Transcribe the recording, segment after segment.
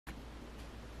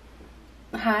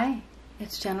Hi,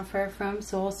 it's Jennifer from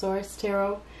Soul Source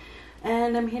Tarot,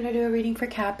 and I'm here to do a reading for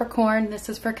Capricorn. This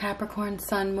is for Capricorn,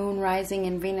 Sun, Moon, Rising,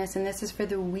 and Venus, and this is for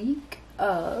the week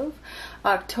of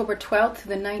October 12th to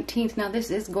the 19th. Now, this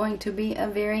is going to be a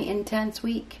very intense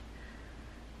week,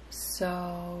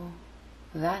 so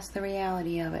that's the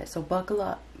reality of it, so buckle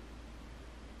up.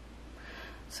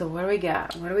 So what do we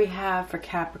got? What do we have for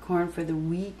Capricorn for the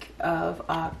week of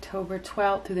October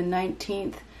 12th through the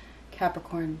 19th?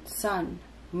 Capricorn, Sun,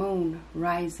 Moon,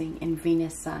 Rising, and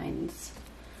Venus signs.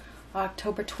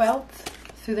 October 12th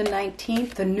through the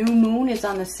 19th. The new moon is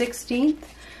on the 16th.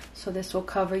 So this will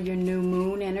cover your new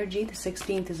moon energy. The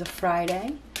 16th is a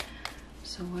Friday.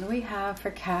 So what do we have for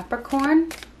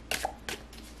Capricorn?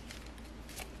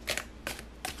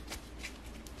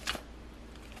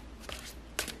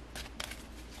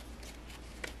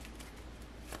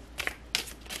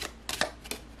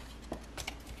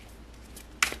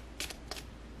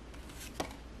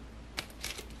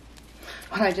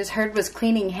 What I just heard was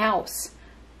cleaning house.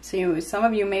 So some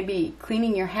of you may be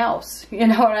cleaning your house. You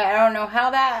know, I don't know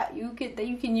how that you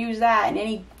can use that in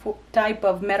any type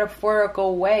of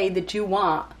metaphorical way that you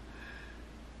want.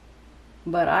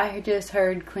 But I just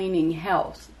heard cleaning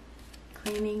house.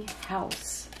 Cleaning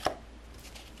house.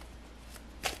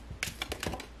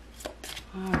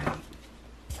 All right.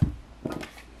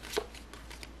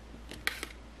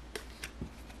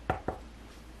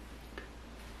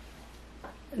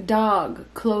 Dog,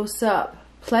 close up.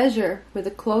 Pleasure with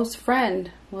a close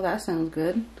friend. Well, that sounds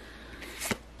good.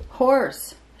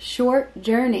 Horse, short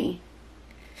journey.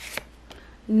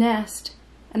 Nest,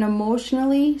 an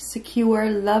emotionally secure,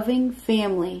 loving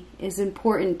family is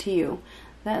important to you.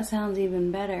 That sounds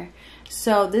even better.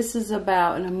 So this is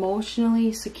about an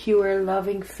emotionally secure,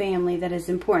 loving family that is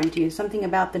important to you. Something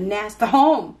about the nest, the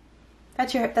home.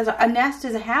 A nest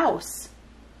is a house.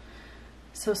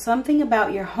 So something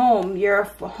about your home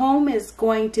is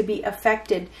going to be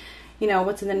affected. You know,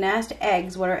 what's in the nest?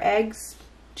 Eggs. What are eggs?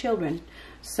 Children.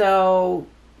 So,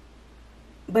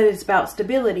 but it's about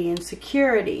stability and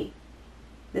security.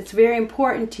 It's very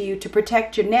important to you to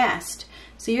protect your nest.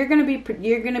 So you're going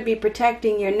to be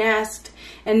protecting your nest,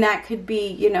 and that could be,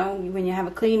 you know, when you have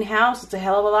a clean house, it's a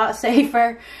hell of a lot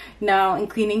safer. Now, and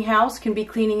cleaning house can be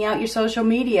cleaning out your social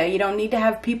media. You don't need to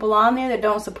have people on there that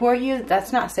don't support you.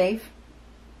 That's not safe.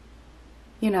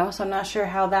 You know, so I'm not sure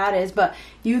how that is, but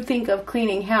you think of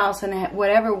cleaning house in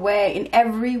whatever way, in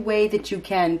every way that you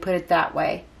can, put it that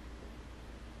way.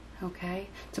 Okay?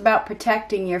 It's about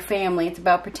protecting your family. It's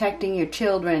about protecting your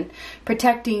children,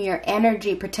 protecting your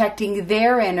energy, protecting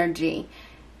their energy.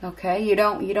 Okay? You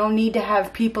don't need to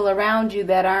have people around you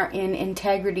that aren't in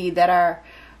integrity, that are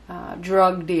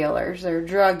drug dealers or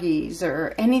druggies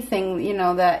or anything, you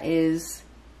know, that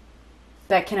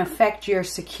can affect your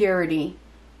security.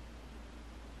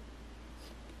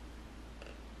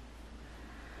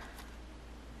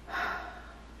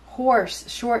 Horse,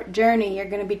 short journey. You're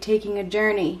going to be taking a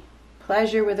journey.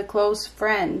 Pleasure with a close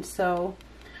friend. So,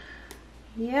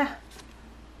 yeah.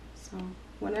 So,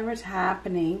 whatever's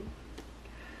happening,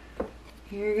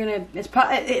 you're going to,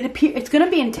 it's going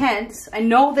to be intense. I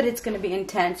know that it's going to be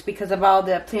intense because of all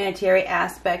the planetary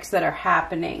aspects that are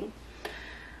happening.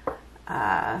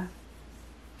 Yeah,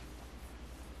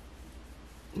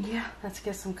 let's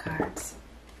get some cards.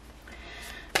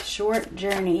 Short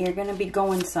journey. You're going to be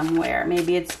going somewhere.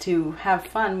 Maybe it's to have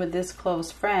fun with this close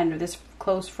friend, or this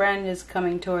close friend is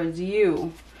coming towards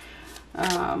you.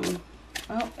 Oh,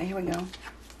 here we go.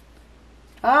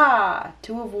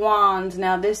 Two of Wands.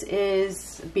 Now this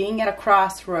is being at a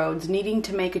crossroads, needing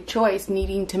to make a choice,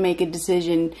 needing to make a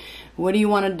decision. What do you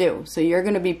want to do? So you're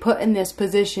going to be put in this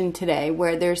position today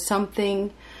where there's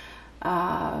something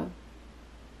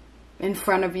in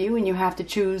front of you, and you have to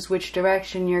choose which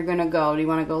direction you're going to go. Do you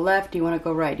want to go left? Do you want to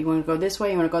go right? Do you want to go this way?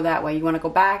 You want to go that way? You want to go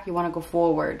back? You want to go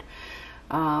forward?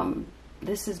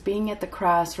 This is being at the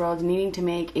crossroads, needing to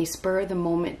make a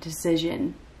spur-of-the-moment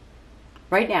decision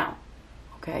right now.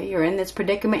 Okay, you're in this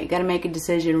predicament. You got to make a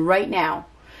decision right now.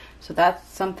 So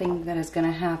that's something that is going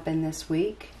to happen this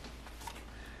week.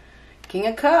 King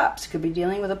of Cups. Could be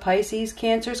dealing with a Pisces,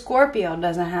 Cancer, Scorpio.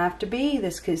 Doesn't have to be.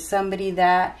 This is somebody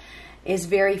that is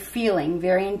very feeling,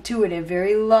 very intuitive,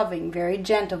 very loving, very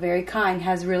gentle, very kind,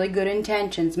 has really good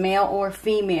intentions, male or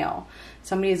female.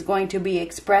 Somebody is going to be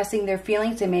expressing their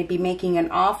feelings. They may be making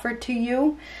an offer to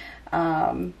you.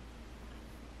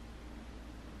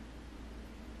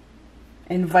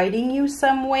 Inviting you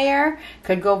somewhere.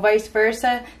 Could go vice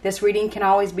versa. This reading can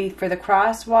always be for the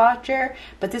cross watcher,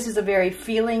 but this is a very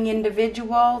feeling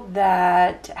individual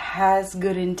that has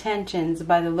good intentions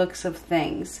by the looks of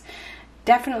things.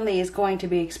 definitely is going to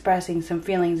be expressing some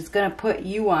feelings. It's going to put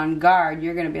you on guard.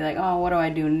 You're going to be like, oh, what do I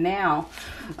do now?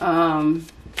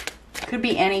 Could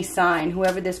be any sign.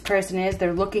 Whoever this person is,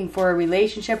 they're looking for a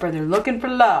relationship or they're looking for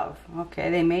love. Okay,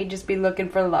 they may just be looking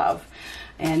for love.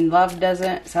 And love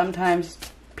doesn't, sometimes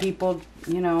people,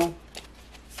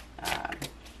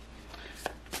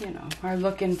 are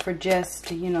looking for just,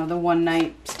 the one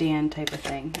night stand type of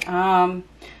thing.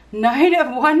 Night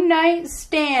of one night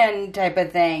stand type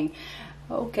of thing.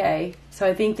 Okay, so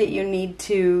I think that you need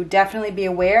to definitely be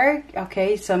aware.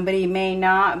 Okay, somebody may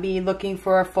not be looking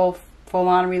for a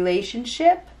full-on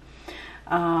relationship.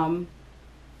 Now,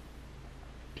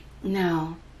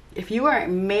 if you are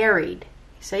married,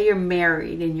 say you're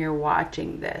married and you're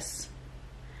watching this,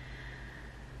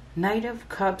 Knight of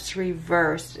Cups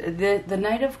reversed. The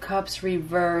Knight of Cups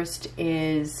reversed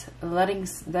is letting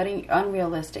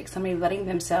unrealistic, somebody letting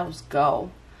themselves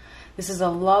go. This is a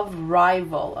love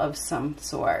rival of some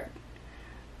sort.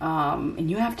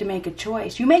 And you have to make a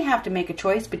choice. You may have to make a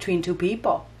choice between two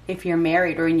people. If you're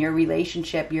married or in your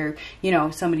relationship,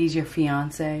 somebody's your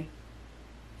fiance.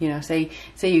 Say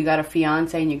you got a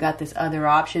fiance and you got this other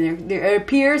option. There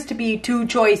appears to be two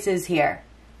choices here.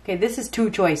 Okay, this is two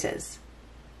choices.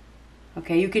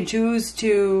 Okay, you can choose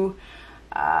to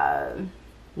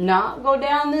not go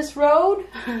down this road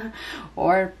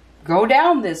or go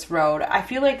down this road. I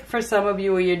feel like for some of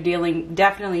you, you're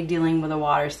definitely dealing with a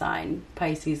water sign.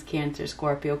 Pisces, Cancer,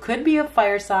 Scorpio. Could be a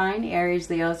fire sign, Aries,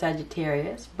 Leo,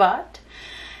 Sagittarius. But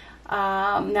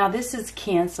now this is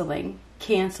canceling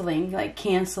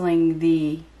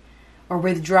or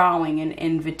withdrawing an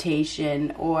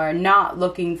invitation, or not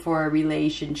looking for a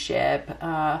relationship.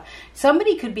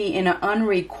 Somebody could be in an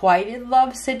unrequited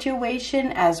love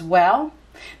situation as well.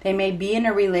 They may be in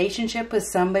a relationship with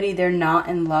somebody they're not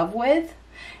in love with,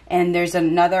 and there's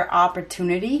another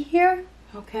opportunity here.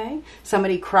 Okay,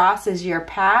 somebody crosses your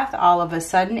path all of a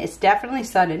sudden. It's definitely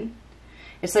sudden.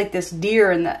 It's like this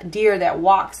deer that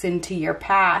walks into your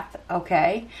path.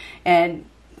 Okay, and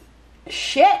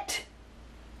shit.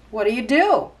 What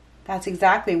do? That's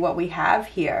exactly what we have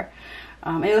here.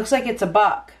 And it looks like it's a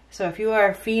buck. So if you are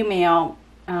a female,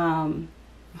 well,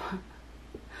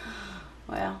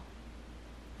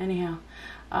 anyhow,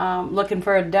 looking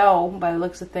for a doe by the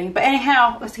looks of things. But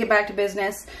anyhow, let's get back to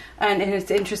business. And it's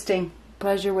interesting.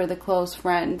 Pleasure with a close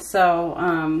friend. So,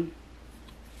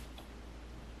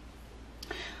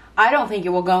 I don't think it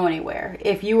will go anywhere.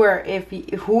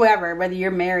 Whoever, whether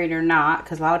you're married or not,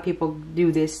 because a lot of people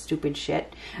do this stupid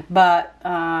shit, but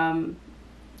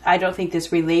I don't think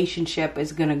this relationship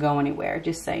is going to go anywhere.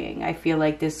 Just saying. I feel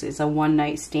like this is a one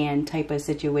night stand type of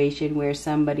situation where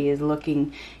somebody is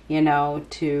looking,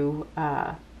 to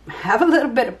have a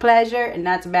little bit of pleasure, and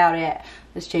that's about it.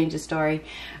 Let's change the story.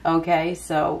 Okay,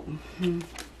 so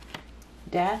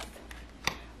Death,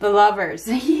 the Lovers.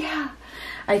 Yeah.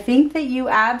 I think that you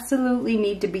absolutely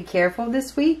need to be careful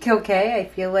this week, okay? I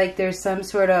feel like there's some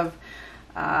sort of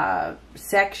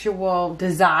sexual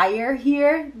desire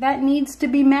here that needs to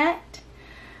be met.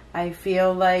 I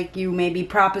feel like you may be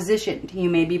propositioned. You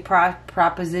may be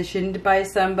propositioned by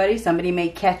somebody. Somebody may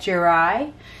catch your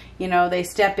eye. They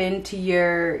step into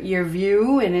your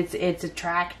view, and it's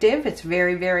attractive. It's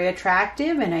very, very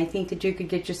attractive, and I think that you could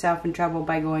get yourself in trouble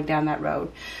by going down that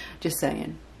road. Just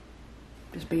saying.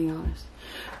 Just being honest.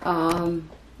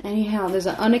 Anyhow, there's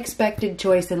an unexpected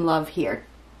choice in love here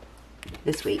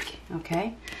this week,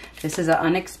 okay? This is an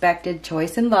unexpected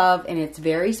choice in love, and it's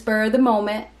very spur of the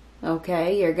moment,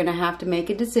 okay? You're going to have to make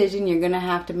a decision. You're going to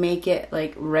have to make it,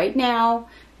 like, right now,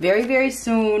 very, very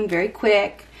soon, very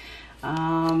quick.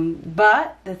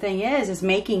 But the thing is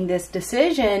making this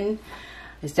decision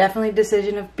is definitely a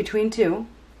decision between two,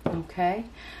 okay?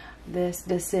 This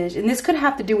decision, and this could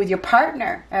have to do with your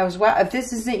partner as well. If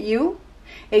this isn't you,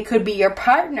 it could be your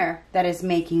partner that is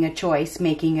making a choice,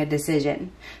 making a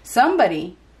decision.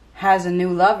 Somebody has a new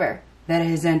lover that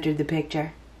has entered the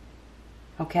picture.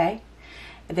 Okay?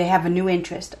 They have a new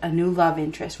interest, a new love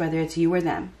interest, whether it's you or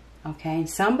them. Okay? And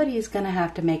somebody is going to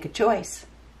have to make a choice.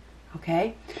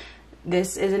 Okay?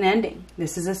 This is an ending.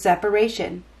 This is a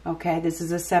separation. Okay? This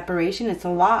is a separation. It's a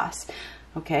loss.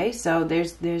 Okay, so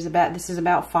this is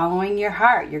about following your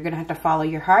heart. You're going to have to follow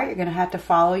your heart. You're going to have to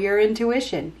follow your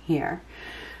intuition here.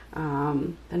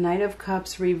 The Knight of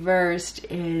Cups reversed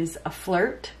is a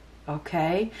flirt.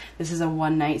 Okay, this is a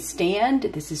one night stand.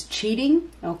 This is cheating.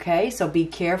 Okay, so be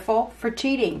careful for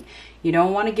cheating. You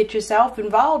don't want to get yourself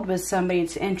involved with somebody.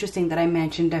 It's interesting that I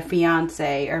mentioned a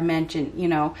fiance, or mentioned,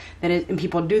 and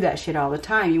people do that shit all the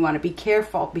time. You want to be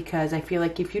careful, because I feel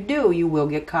like if you do, you will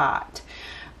get caught.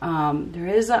 There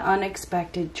is an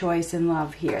unexpected choice in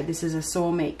love here. This is a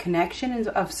soulmate connection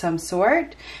of some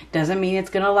sort. Doesn't mean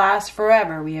it's going to last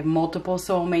forever. We have multiple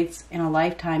soulmates in a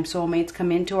lifetime. Soulmates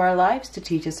come into our lives to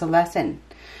teach us a lesson.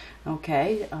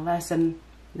 Okay? A lesson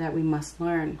that we must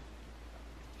learn.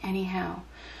 Anyhow,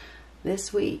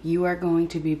 this week you are going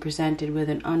to be presented with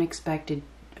an unexpected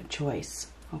choice.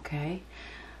 Okay?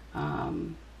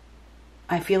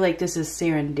 I feel like this is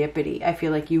serendipity. I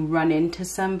feel like you run into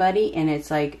somebody and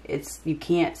it's like, you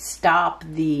can't stop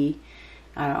the,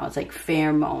 I don't know, it's like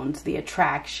pheromones, the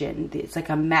attraction. It's like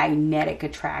a magnetic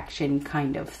attraction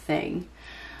kind of thing.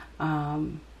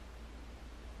 Oh,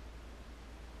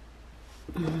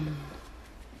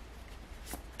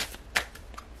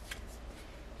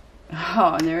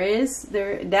 and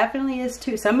there definitely is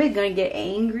too. Somebody's going to get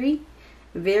angry.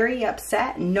 Very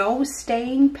upset, no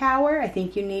staying power. I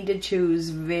think you need to choose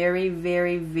very,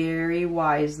 very, very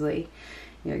wisely.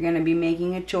 You're going to be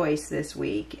making a choice this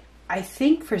week. I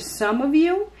think for some of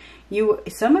you,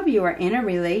 some of you are in a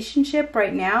relationship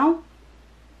right now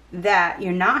that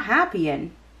you're not happy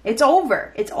in. It's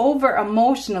over. It's over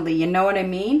emotionally, you know what I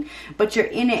mean? But you're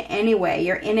in it anyway.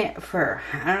 You're in it for,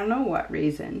 I don't know what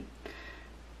reason.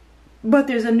 But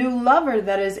there's a new lover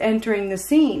that is entering the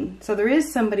scene. So there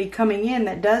is somebody coming in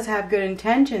that does have good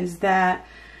intentions, that,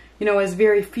 you know, is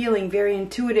very feeling, very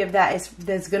intuitive, that's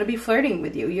going to be flirting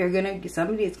with you.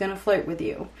 Somebody is going to flirt with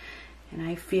you. And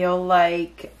I feel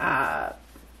like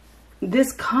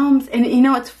this comes, and you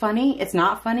know, it's funny. It's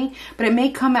not funny, but it may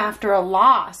come after a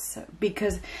loss,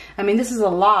 because, I mean, this is a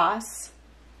loss.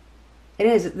 It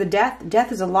is. The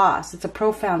death is a loss. It's a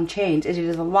profound change. It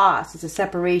is a loss. It's a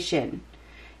separation.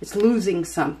 It's losing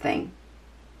something.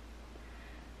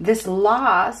 This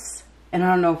loss, and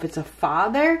I don't know if it's a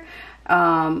father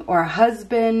or a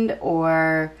husband,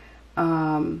 or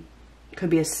could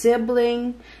be a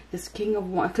sibling. This King of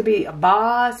Wands could be a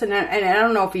boss, and I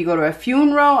don't know if you go to a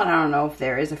funeral, and I don't know if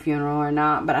there is a funeral or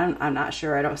not, but I'm not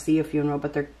sure. I don't see a funeral,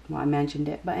 but well, I mentioned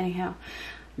it. But anyhow,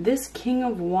 this King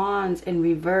of Wands in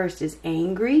reverse is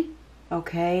angry,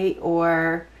 okay,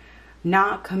 or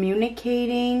not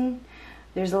communicating.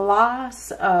 There's a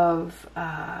loss of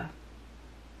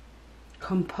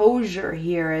composure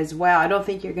here as well. I don't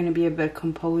think you're going to be able to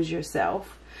compose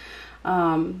yourself.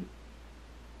 Now,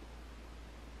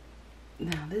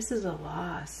 this is a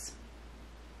loss.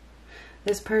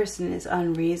 This person is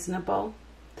unreasonable,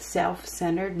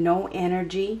 self-centered, no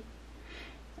energy,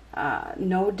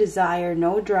 no desire,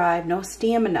 no drive, no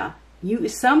stamina.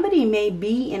 Somebody may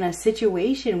be in a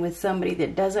situation with somebody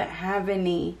that doesn't have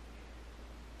any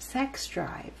sex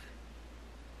drive.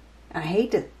 I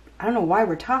don't know why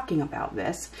we're talking about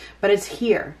this, but it's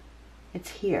here.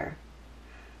 It's here.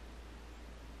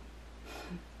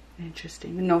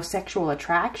 Interesting. No sexual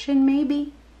attraction,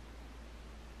 maybe?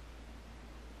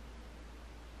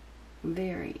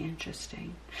 Very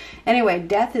interesting. Anyway,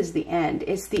 death is the end.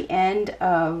 It's the end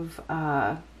of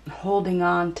holding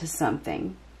on to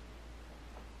something.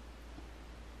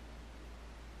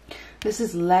 This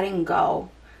is letting go.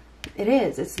 It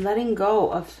is. It's letting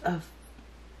go of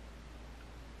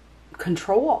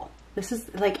control. This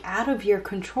is like out of your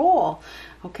control.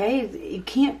 Okay? You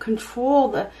can't control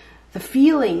the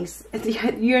feelings.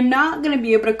 You're not going to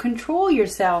be able to control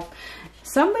yourself.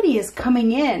 Somebody is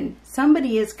coming in.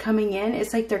 Somebody is coming in.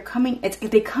 It's like they're coming.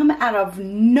 They come out of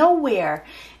nowhere.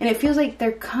 And it feels like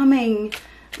they're coming.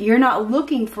 You're not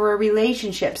looking for a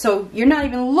relationship. So you're not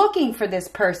even looking for this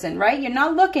person, right? You're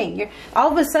not looking. All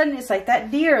of a sudden, it's like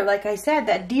that deer, like I said,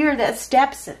 that deer that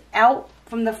steps out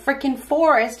from the freaking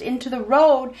forest into the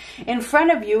road in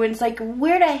front of you. And it's like,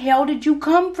 where the hell did you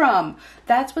come from?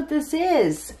 That's what this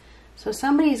is. So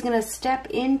somebody's going to step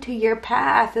into your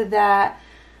path that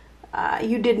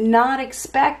you did not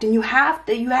expect, and you have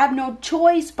no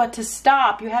choice but to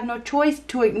stop. You have no choice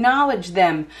to acknowledge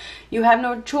them. You have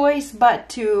no choice but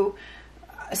to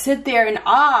sit there in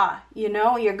awe. You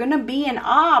know, you're gonna be in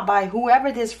awe by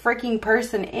whoever this freaking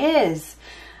person is.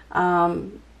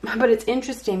 But it's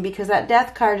interesting because that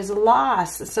death card is a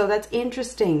loss. So that's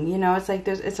interesting. You know, it's like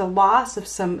it's a loss of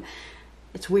some.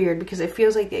 It's weird because it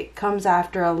feels like it comes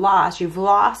after a loss. You've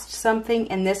lost something,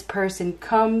 and this person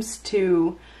comes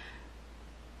to.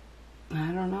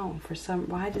 I don't know,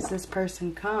 why does this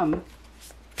person come?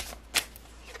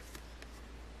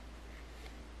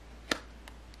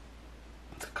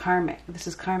 It's karmic. This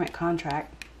is karmic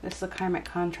contract. This is a karmic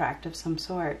contract of some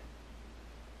sort.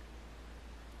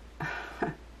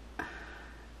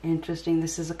 Interesting.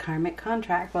 This is a karmic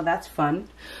contract. Well, that's fun.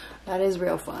 That is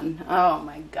real fun. Oh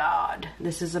my God.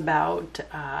 This is about,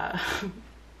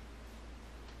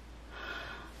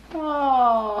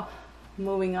 oh,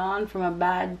 moving on from a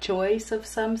bad choice of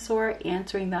some sort,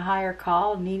 answering the higher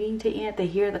call, needing to they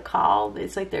hear the call.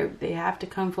 It's like they have to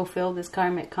come fulfill this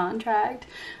karmic contract.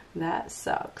 That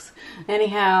sucks.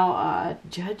 Anyhow,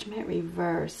 judgment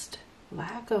reversed,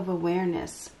 lack of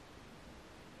awareness,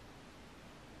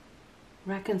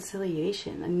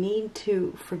 reconciliation, a need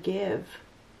to forgive,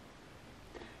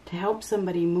 to help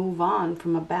somebody move on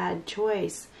from a bad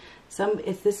choice.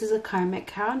 If this is a karmic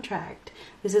contract,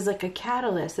 this is like a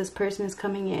catalyst. This person is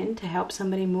coming in to help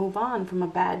somebody move on from a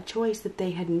bad choice that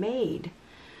they had made.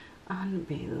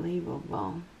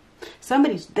 Unbelievable.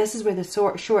 This is where the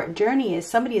short journey is.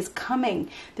 Somebody is coming.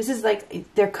 This is like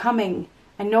they're coming.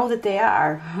 I know that they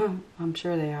are. I'm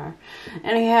sure they are.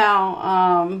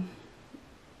 Anyhow,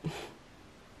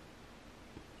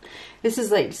 this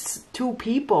is like two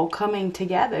people coming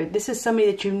together. This is somebody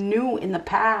that you knew in the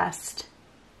past.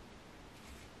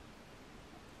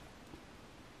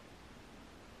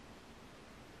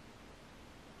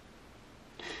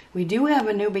 We do have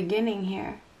a new beginning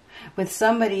here with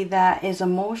somebody that is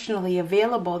emotionally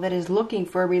available, that is looking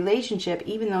for a relationship,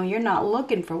 even though you're not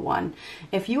looking for one.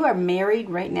 If you are married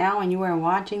right now and you are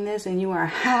watching this and you are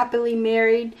happily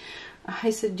married, I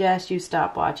suggest you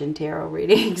stop watching tarot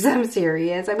readings. I'm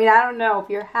serious. I mean, I don't know. If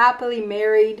you're happily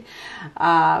married,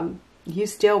 you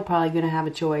still probably going to have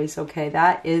a choice. Okay,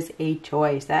 that is a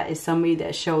choice. That is somebody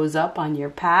that shows up on your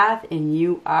path and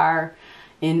you are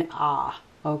in awe.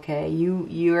 Okay,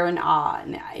 you're in awe.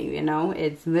 You know,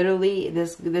 it's literally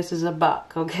this is a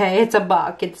buck. Okay, it's a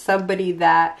buck. It's somebody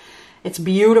that it's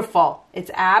beautiful. It's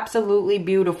absolutely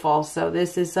beautiful. So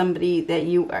this is somebody that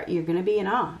you're going to be in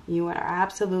awe. You are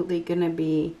absolutely going to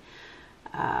be.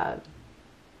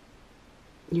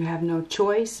 You have no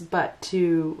choice but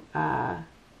to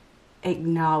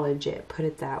acknowledge it. Put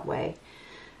it that way.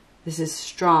 This is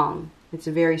strong. It's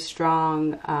a very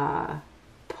strong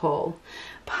pull.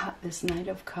 But this Knight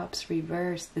of Cups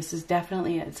reversed. This is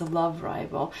definitely, it's a love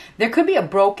rival. There could be a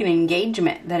broken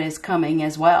engagement that is coming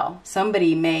as well.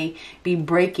 Somebody may be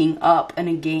breaking up an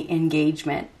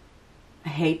engagement. I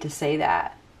hate to say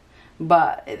that,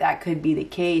 but that could be the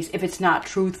case. If it's not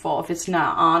truthful, if it's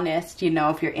not honest, you know,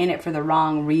 if you're in it for the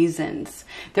wrong reasons.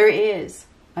 There is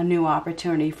a new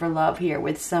opportunity for love here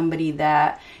with somebody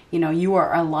that, you know, you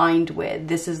are aligned with.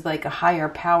 This is like a higher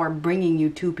power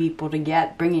bringing two people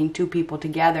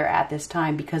together at this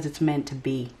time because it's meant to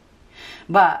be.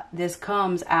 But this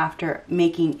comes after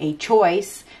making a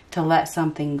choice to let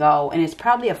something go. And it's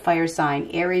probably a fire sign,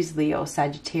 Aries, Leo,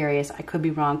 Sagittarius. I could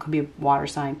be wrong. Could be a water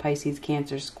sign, Pisces,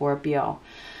 Cancer, Scorpio.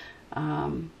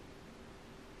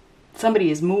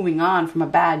 Somebody is moving on from a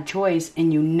bad choice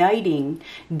and uniting,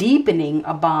 deepening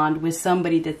a bond with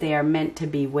somebody that they are meant to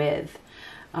be with.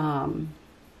 So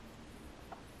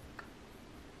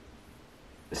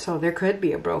there could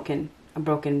be a broken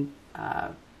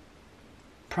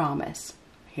promise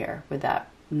here with that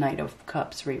Knight of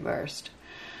Cups reversed.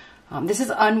 This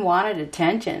is unwanted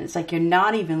attention. It's like you're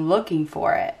not even looking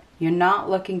for it. You're not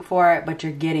looking for it, but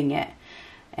you're getting it.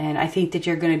 And I think that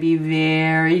you're going to be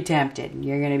very tempted.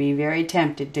 You're going to be very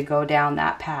tempted to go down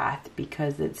that path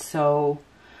because it's so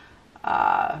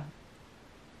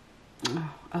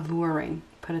alluring,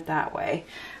 put it that way.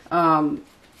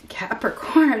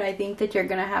 Capricorn, I think that you're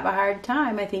going to have a hard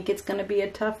time. I think it's going to be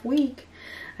a tough week.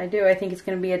 I do. I think it's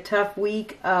going to be a tough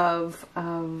week of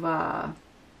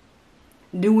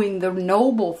doing the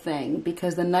noble thing,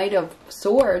 because the Knight of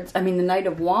Swords, the Knight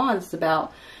of Wands is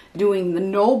about doing the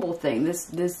noble thing.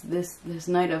 This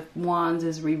Knight of Wands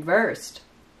is reversed.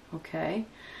 Okay.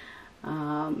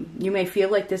 You may feel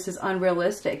like this is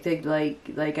unrealistic.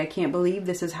 Like I can't believe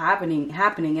this is happening,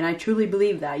 and I truly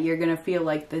believe that. You're gonna feel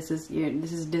like this is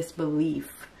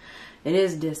disbelief. It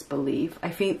is disbelief. I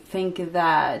think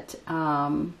that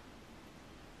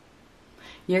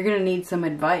you're gonna need some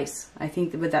advice. I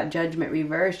think that with that Judgment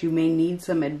reverse, you may need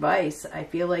some advice. I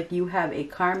feel like you have a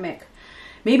karmic.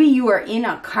 Maybe you are in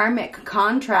a karmic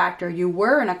contract, or you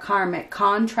were in a karmic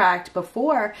contract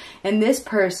before, and this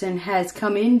person has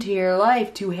come into your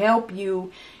life to help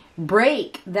you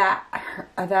break that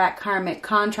karmic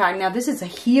contract. Now, this is a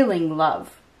healing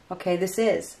love. Okay, this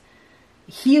is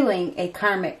healing a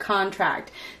karmic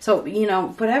contract. So, you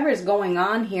know, whatever is going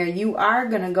on here, you are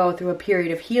going to go through a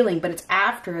period of healing, but it's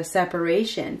after a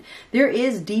separation. There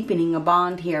is deepening a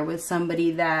bond here with somebody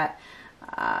that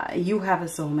you have a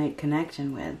soulmate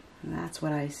connection with. And that's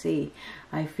what I see.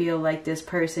 I feel like this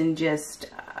person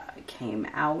just came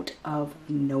out of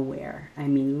nowhere. I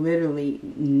mean, literally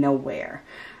nowhere.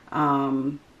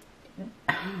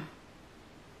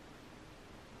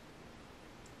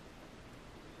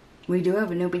 We do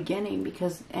have a new beginning,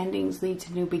 because endings lead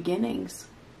to new beginnings.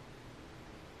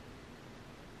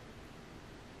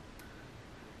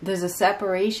 there's a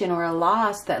separation or a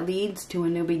loss that leads to a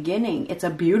new beginning. It's a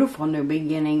beautiful new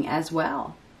beginning as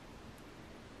well.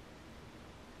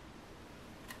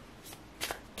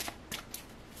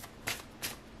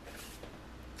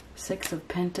 Six of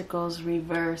Pentacles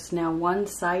reversed. Now,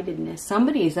 one-sidedness.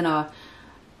 Somebody's in a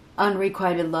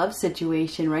unrequited love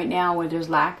situation right now where there's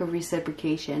lack of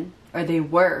reciprocation, or they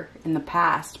were in the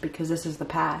past, because this is the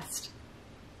past.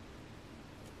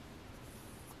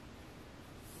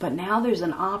 But now there's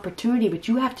an opportunity, but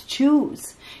you have to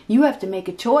choose. You have to make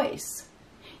a choice.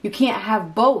 You can't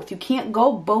have both. You can't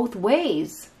go both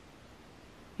ways.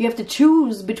 You have to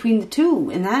choose between the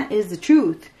two, and that is the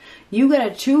truth. You got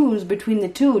to choose between the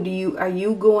two. Are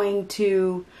you going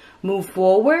to move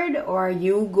forward, or are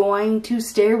you going to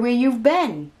stay where you've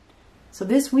been? So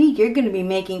this week you're going to be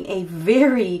making a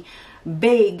very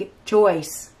big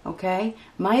choice, okay?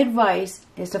 My advice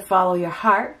is to follow your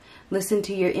heart. Listen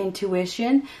to your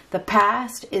intuition. The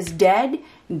past is dead.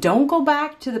 Don't go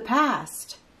back to the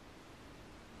past.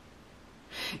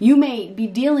 You may be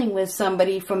dealing with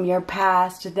somebody from your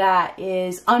past that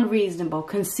is unreasonable,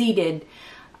 conceited,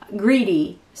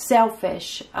 greedy,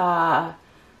 selfish,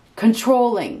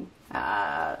 controlling,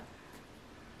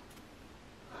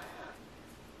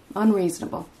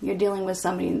 unreasonable. You're dealing with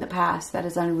somebody in the past that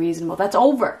is unreasonable. That's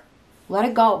over. Let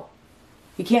it go.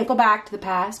 You can't go back to the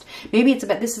past. Maybe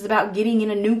this is about getting in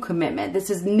a new commitment. This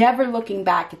is never looking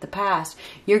back at the past.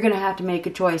 You're going to have to make a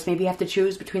choice. Maybe you have to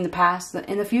choose between the past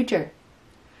and the future.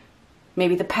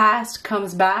 Maybe the past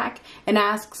comes back and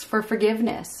asks for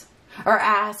forgiveness, or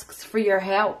asks for your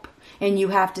help, and you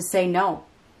have to say no.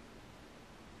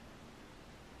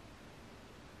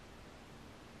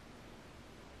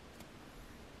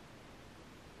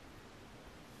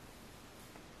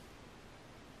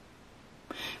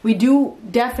 We do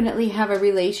definitely have a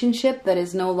relationship that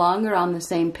is no longer on the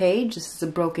same page. This is a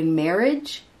broken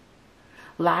marriage,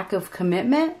 lack of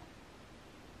commitment.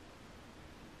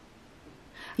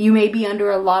 You may be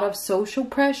under a lot of social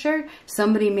pressure.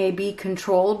 Somebody may be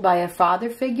controlled by a father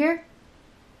figure.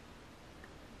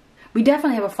 We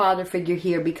definitely have a father figure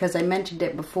here because I mentioned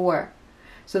it before.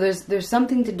 So there's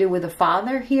something to do with a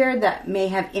father here that may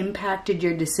have impacted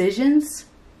your decisions.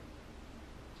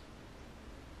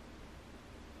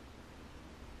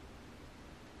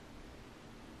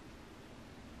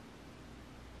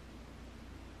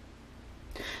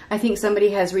 I think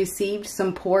somebody has received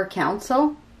some poor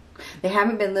counsel. They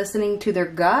haven't been listening to their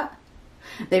gut.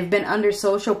 They've been under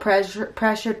social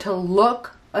pressure to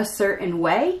look a certain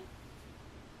way.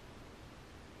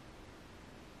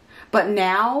 But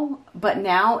now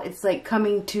it's like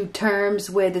coming to terms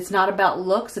with, it's not about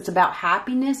looks, it's about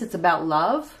happiness, it's about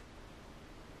love.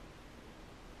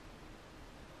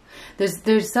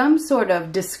 There's some sort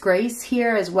of disgrace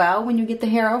here as well when you get the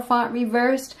Hierophant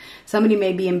reversed. Somebody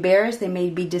may be embarrassed, they may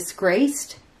be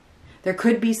disgraced. There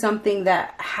could be something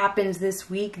that happens this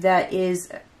week that is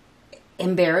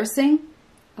embarrassing,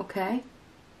 okay?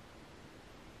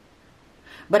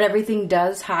 But everything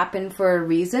does happen for a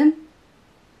reason.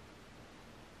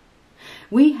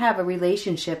 We have a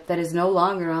relationship that is no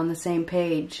longer on the same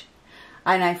page.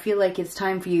 And I feel like it's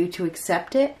time for you to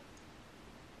accept it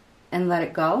and let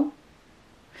it go.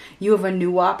 You have a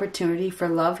new opportunity for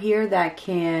love here that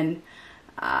can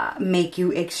make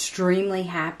you extremely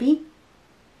happy.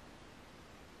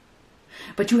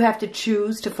 But you have to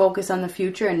choose to focus on the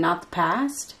future and not the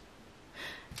past.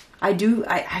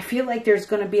 I feel like there's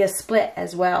going to be a split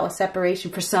as well, a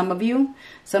separation for some of you.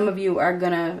 Some of you are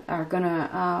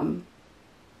gonna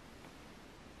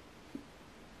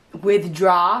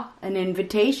withdraw an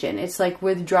invitation. It's like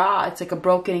withdraw. It's like a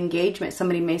broken engagement.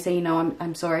 Somebody may say, you know,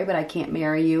 I'm sorry, but I can't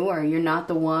marry you, or you're not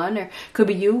the one, or could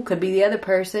be you, could be the other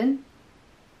person.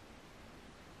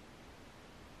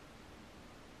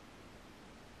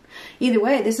 Either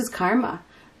way, this is karma.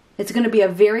 It's going to be a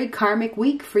very karmic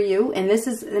week for you. And this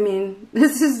is, I mean,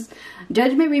 this is,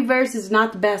 Judgment Reverse is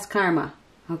not the best karma.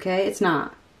 Okay? It's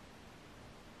not.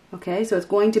 Okay? So it's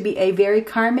going to be a very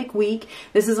karmic week.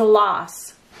 This is a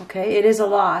loss. Okay? It is a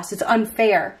loss. It's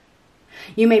unfair.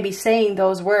 You may be saying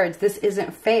those words. This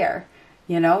isn't fair.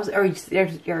 You know? Or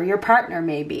your partner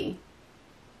may be.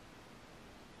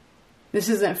 This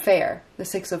isn't fair. The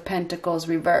Six of Pentacles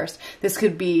reversed. This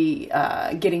could be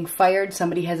getting fired.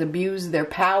 Somebody has abused their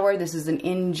power. This is an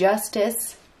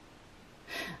injustice.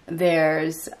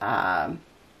 There's,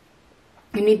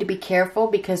 you need to be careful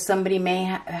because somebody may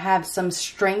have some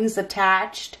strings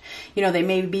attached. You know, they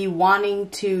may be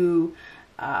wanting to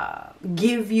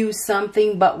give you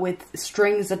something but with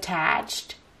strings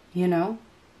attached, you know.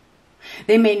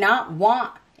 They may not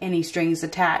want any strings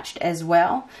attached as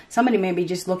well. Somebody may be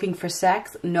just looking for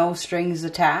sex, no strings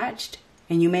attached,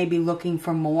 and you may be looking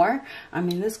for more. I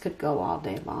mean, this could go all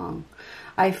day long.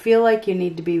 I feel like you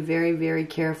need to be very, very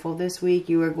careful this week.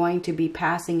 You are going to be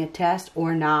passing a test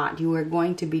or not. You are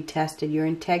going to be tested. Your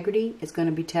integrity is going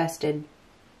to be tested.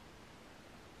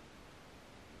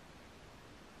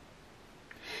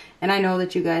 And I know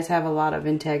that you guys have a lot of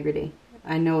integrity.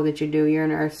 I know that you do. You're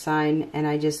an earth sign, and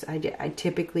I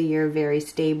typically you're very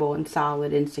stable and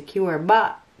solid and secure,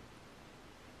 but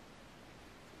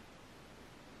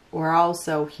we're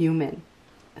also human.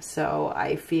 So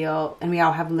I feel, and we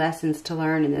all have lessons to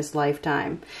learn in this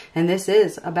lifetime. And this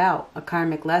is about a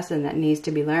karmic lesson that needs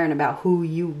to be learned about who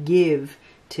you give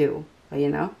to, you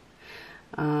know,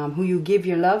 who you give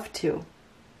your love to.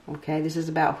 Okay, this is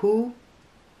about who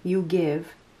you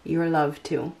give your love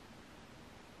to.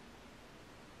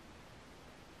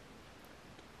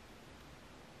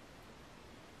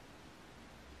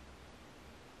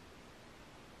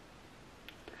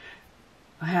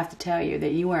 I have to tell you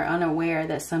that you are unaware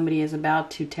that somebody is about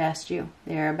to test you.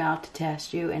 They're about to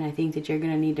test you, and I think that you're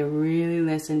going to need to really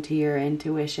listen to your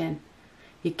intuition.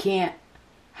 You can't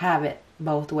have it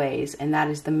both ways, and that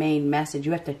is the main message.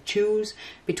 You have to choose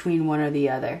between one or the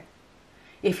other.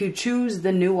 If you choose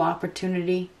the new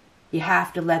opportunity, you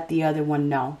have to let the other one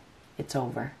know it's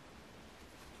over.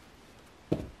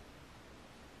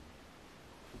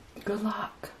 Good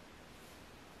luck.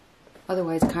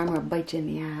 Otherwise, karma will bite you in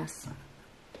the ass.